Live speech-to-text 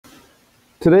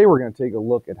Today we're going to take a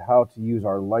look at how to use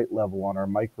our light level on our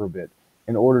microbit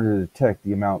in order to detect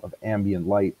the amount of ambient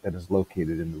light that is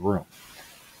located in the room.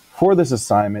 For this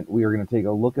assignment, we are going to take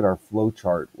a look at our flow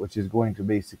chart, which is going to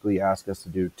basically ask us to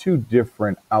do two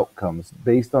different outcomes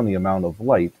based on the amount of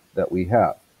light that we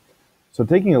have. So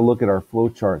taking a look at our flow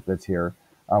chart that's here,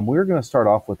 we're going to start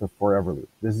off with a forever loop.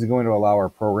 This is going to allow our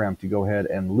program to go ahead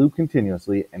and loop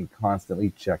continuously and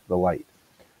constantly check the light.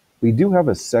 We do have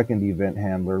a second event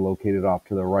handler located off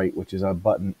to the right, which is a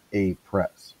button A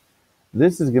press.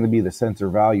 This is going to be the sensor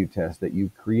value test that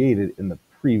you created in the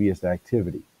previous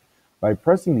activity. By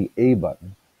pressing the A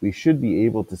button, we should be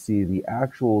able to see the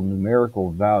actual numerical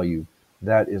value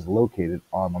that is located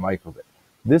on the microbit.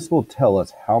 This will tell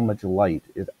us how much light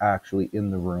is actually in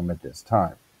the room at this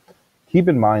time. Keep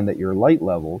in mind that your light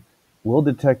level will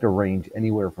detect a range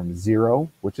anywhere from 0,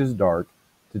 which is dark,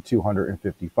 to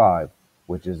 255,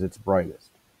 which is its brightest.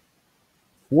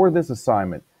 For this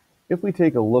assignment, if we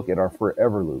take a look at our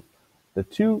forever loop,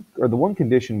 the one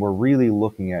condition we're really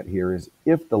looking at here is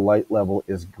if the light level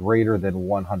is greater than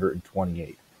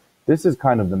 128. This is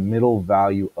kind of the middle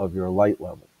value of your light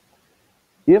level.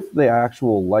 If the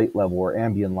actual light level or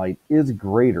ambient light is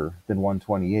greater than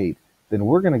 128, then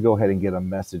we're going to go ahead and get a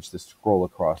message to scroll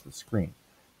across the screen.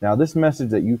 Now, this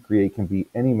message that you create can be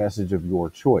any message of your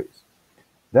choice.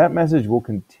 That message will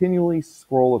continually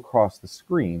scroll across the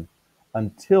screen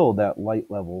until that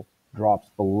light level drops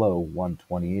below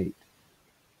 128.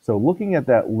 So looking at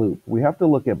that loop, we have to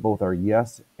look at both our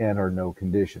yes and our no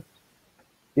conditions.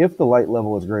 If the light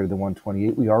level is greater than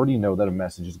 128, we already know that a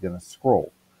message is going to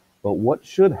scroll. But what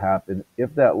should happen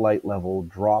if that light level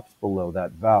drops below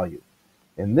that value?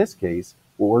 In this case,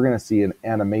 we're going to see an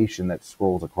animation that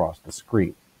scrolls across the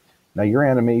screen. Now, your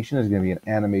animation is going to be an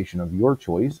animation of your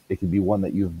choice. It could be one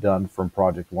that you've done from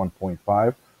project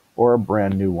 1.5 or a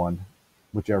brand new one,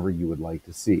 whichever you would like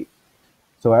to see.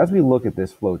 So as we look at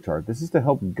this flowchart, this is to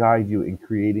help guide you in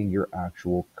creating your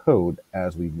actual code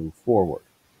as we move forward.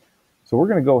 So we're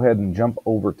going to go ahead and jump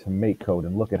over to make code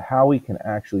and look at how we can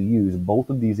actually use both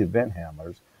of these event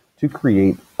handlers to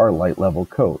create our light level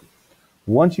code.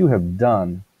 Once you have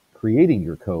done creating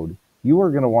your code, you are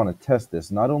going to want to test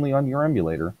this not only on your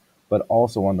emulator, but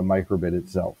also on the microbit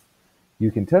itself.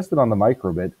 You can test it on the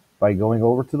microbit by going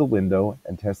over to the window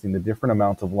and testing the different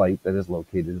amounts of light that is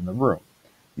located in the room.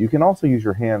 You can also use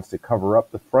your hands to cover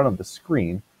up the front of the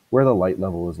screen where the light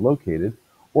level is located,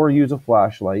 or use a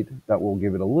flashlight that will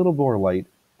give it a little more light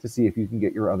to see if you can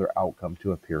get your other outcome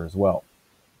to appear as well.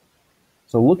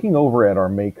 So looking over at our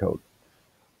make code,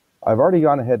 I've already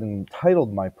gone ahead and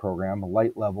titled my program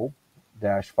light level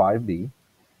 -5B.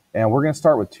 And we're going to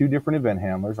start with two different event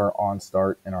handlers, our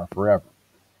onStart and our forever.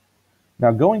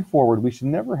 Now going forward, we should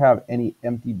never have any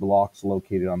empty blocks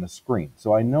located on the screen.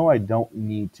 So I know I don't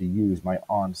need to use my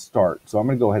onStart. So I'm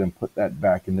going to go ahead and put that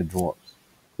back in the drawers.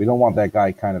 We don't want that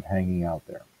guy kind of hanging out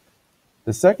there.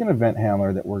 The second event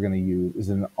handler that we're going to use is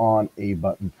an on A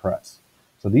button press.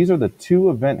 So these are the two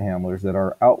event handlers that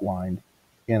are outlined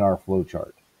in our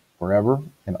flowchart, forever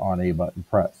and on A button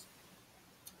press.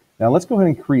 Now let's go ahead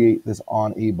and create this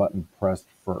on A button pressed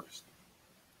first.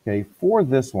 Okay, for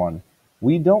this one,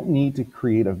 we don't need to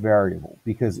create a variable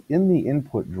because in the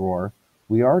input drawer,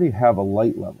 we already have a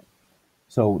light level.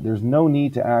 So there's no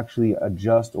need to actually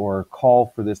adjust or call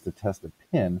for this to test a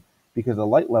pin because the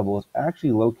light level is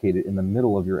actually located in the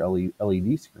middle of your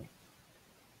LED screen.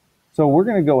 So we're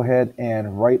going to go ahead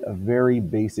and write a very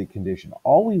basic condition.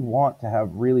 All we want to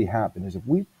have really happen is if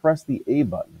we press the A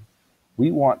button, we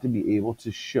want to be able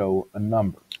to show a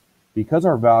number. Because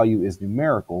our value is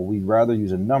numerical, we'd rather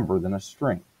use a number than a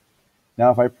string.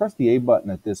 Now, if I press the A button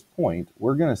at this point,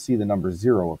 we're going to see the number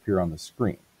 0 appear on the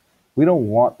screen. We don't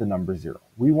want the number 0.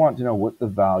 We want to know what the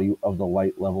value of the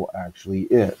light level actually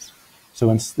is.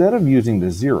 So instead of using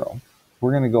the 0,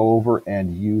 we're going to go over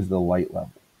and use the light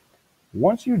level.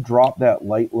 Once you drop that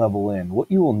light level in, what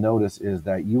you will notice is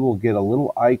that you will get a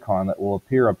little icon that will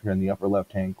appear up here in the upper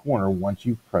left-hand corner once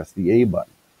you press the A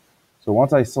button. So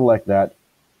once I select that,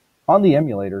 on the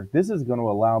emulator, this is going to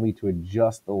allow me to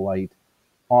adjust the light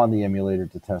on the emulator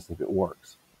to test if it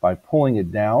works. By pulling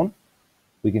it down,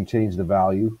 we can change the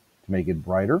value to make it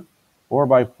brighter, or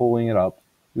by pulling it up,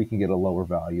 we can get a lower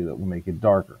value that will make it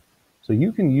darker. So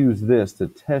you can use this to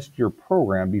test your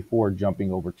program before jumping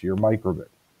over to your microbit.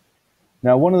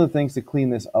 Now, one of the things to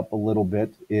clean this up a little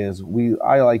bit is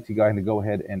I like to go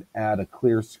ahead and add a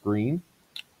clear screen.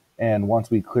 And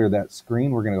once we clear that screen,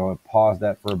 we're going to go ahead and pause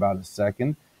that for about a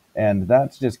second. And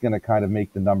that's just going to kind of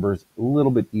make the numbers a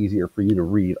little bit easier for you to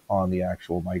read on the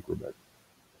actual microbit.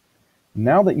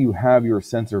 Now that you have your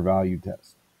sensor value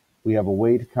test, we have a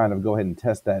way to kind of go ahead and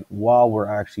test that while we're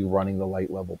actually running the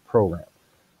light level program.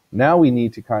 Now we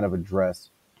need to kind of address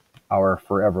our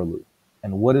forever loop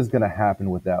and what is going to happen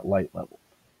with that light level.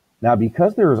 Now,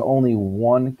 because there is only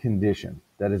one condition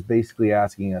that is basically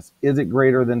asking us, is it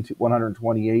greater than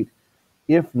 128?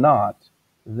 If not,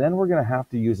 then we're going to have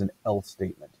to use an else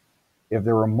statement. If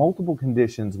there were multiple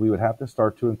conditions, we would have to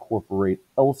start to incorporate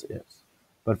else ifs.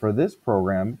 But for this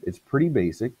program, it's pretty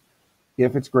basic.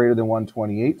 If it's greater than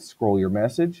 128, scroll your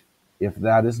message. If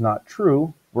that is not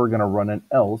true, we're going to run an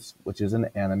else, which is an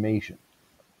animation.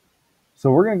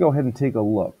 So we're going to go ahead and take a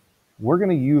look. We're going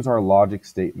to use our logic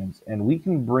statements, and we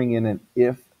can bring in an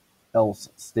if-else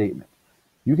statement.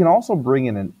 You can also bring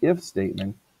in an if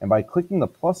statement, and by clicking the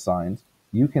plus signs,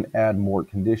 you can add more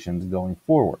conditions going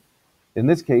forward. In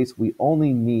this case, we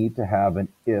only need to have an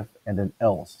if and an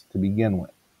else to begin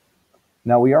with.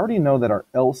 Now, we already know that our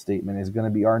else statement is going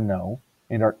to be our no,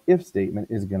 and our if statement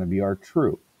is going to be our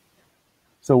true.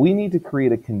 So we need to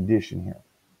create a condition here.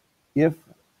 If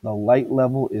the light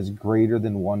level is greater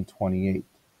than 128.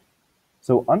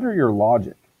 So under your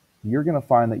logic, you're going to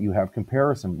find that you have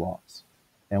comparison blocks.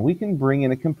 And we can bring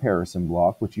in a comparison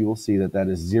block, which you will see that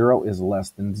is 0 is less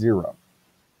than 0.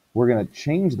 We're going to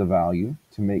change the value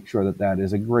to make sure that that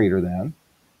is a greater than.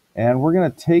 And we're going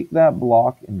to take that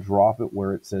block and drop it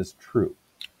where it says true.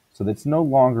 So that's no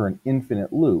longer an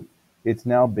infinite loop. It's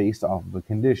now based off of a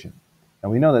condition.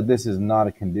 And we know that this is not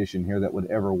a condition here that would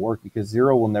ever work because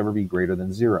 0 will never be greater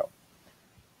than 0.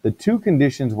 The two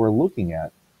conditions we're looking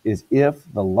at is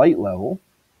if the light level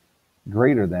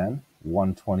greater than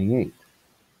 128.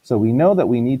 So we know that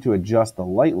we need to adjust the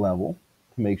light level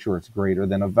to make sure it's greater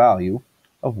than a value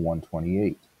of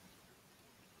 128.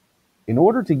 In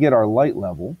order to get our light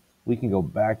level, we can go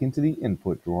back into the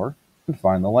input drawer and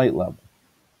find the light level.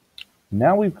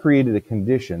 Now we've created a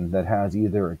condition that has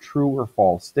either a true or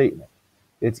false statement.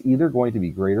 It's either going to be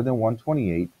greater than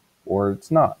 128 or it's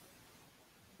not.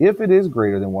 If it is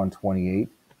greater than 128,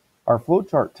 our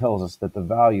flowchart tells us that the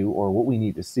value, or what we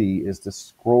need to see, is to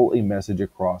scroll a message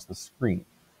across the screen.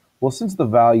 Well, since the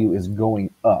value is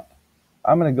going up,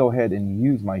 I'm going to go ahead and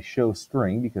use my show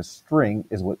string because string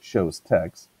is what shows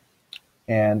text.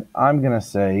 And I'm going to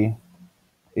say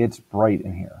it's bright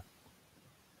in here.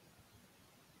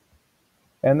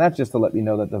 And that's just to let me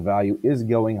know that the value is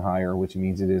going higher, which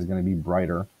means it is going to be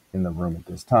brighter in the room at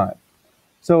this time.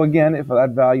 So again, if that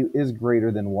value is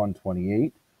greater than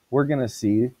 128, we're going to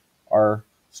see our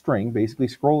string basically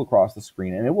scroll across the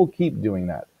screen, and it will keep doing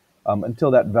that until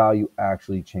that value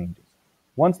actually changes.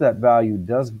 Once that value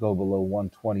does go below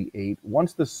 128,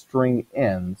 once the string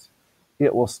ends,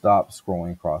 it will stop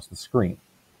scrolling across the screen.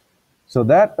 So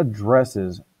that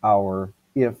addresses our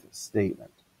if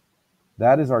statement.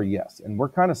 That is our yes, and we're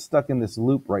kind of stuck in this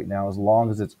loop right now as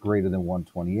long as it's greater than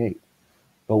 128.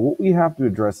 But what we have to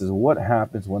address is what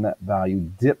happens when that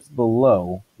value dips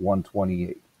below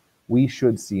 128. We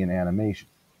should see an animation.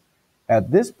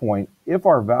 At this point, if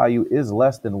our value is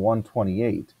less than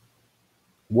 128,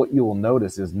 what you will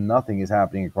notice is nothing is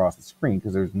happening across the screen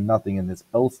because there's nothing in this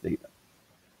else statement.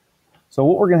 So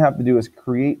what we're going to have to do is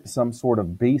create some sort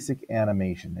of basic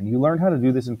animation. And you learned how to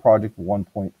do this in project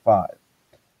 1.5.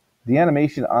 The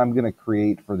animation I'm going to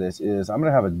create for this is I'm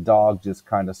going to have a dog just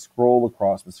kind of scroll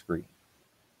across the screen.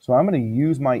 So I'm going to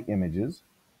use my images,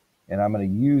 and I'm going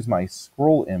to use my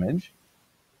scroll image,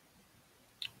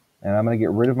 and I'm going to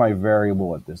get rid of my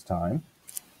variable at this time.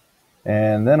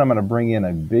 And then I'm going to bring in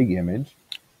a big image,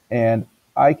 and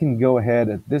I can go ahead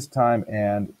at this time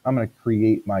and I'm going to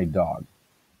create my dog.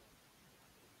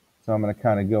 So I'm going to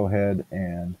kind of go ahead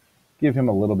and give him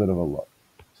a little bit of a look.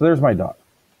 So there's my dog.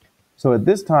 So at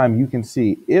this time, you can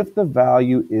see if the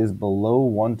value is below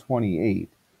 128,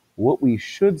 what we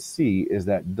should see is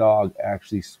that dog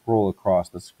actually scroll across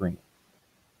the screen.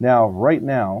 Now, right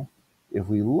now, if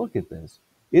we look at this,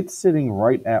 it's sitting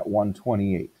right at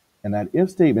 128. And that if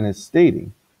statement is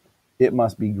stating it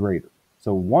must be greater.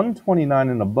 So 129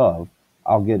 and above,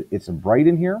 I'll get it's bright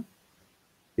in here.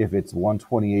 If it's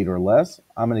 128 or less,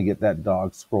 I'm going to get that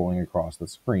dog scrolling across the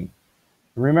screen.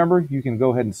 Remember, you can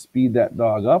go ahead and speed that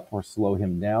dog up or slow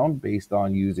him down based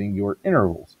on using your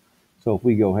intervals. So if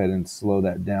we go ahead and slow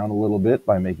that down a little bit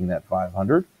by making that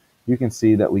 500, you can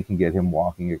see that we can get him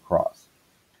walking across.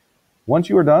 Once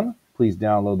you are done, please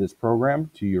download this program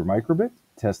to your microbit,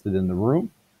 test it in the room,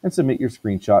 and submit your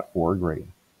screenshot for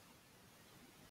grading.